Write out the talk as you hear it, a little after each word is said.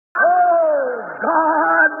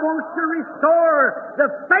God wants to restore the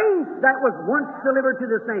faith that was once delivered to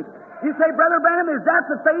the saints. You say, Brother Branham, is that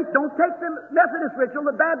the faith? Don't take the Methodist ritual,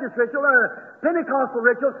 the Baptist ritual, or Pentecostal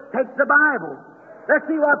ritual. Take the Bible. Let's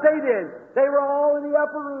see what they did. They were all in the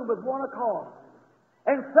upper room with one accord.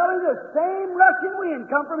 And suddenly the same rushing wind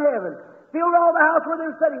come from heaven, filled all the house where they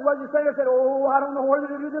were sitting. What did you say? They said, oh, I don't know whether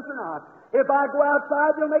to do this or not. If I go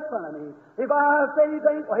outside, they'll make fun of me. If I say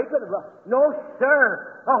anything, well, he couldn't have. No,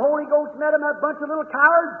 sir. The Holy Ghost met them, that bunch of little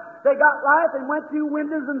cowards. They got life and went through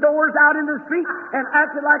windows and doors out into the street and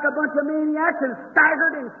acted like a bunch of maniacs and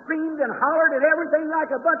staggered and screamed and hollered at everything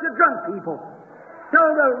like a bunch of drunk people. So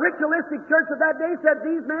the ritualistic church of that day said,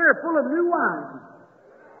 these men are full of new wine.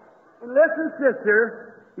 And listen,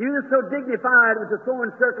 sister, you that's so dignified with the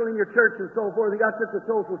sewing circle in your church and so forth, you got such a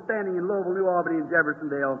social standing in Louisville, New Albany, and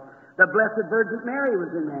Jeffersondale. The Blessed Virgin Mary was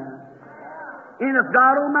in there. And if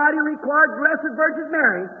God Almighty required Blessed Virgin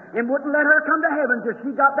Mary and wouldn't let her come to heaven till she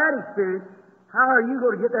got that experience, how are you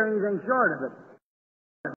going to get there anything short of it?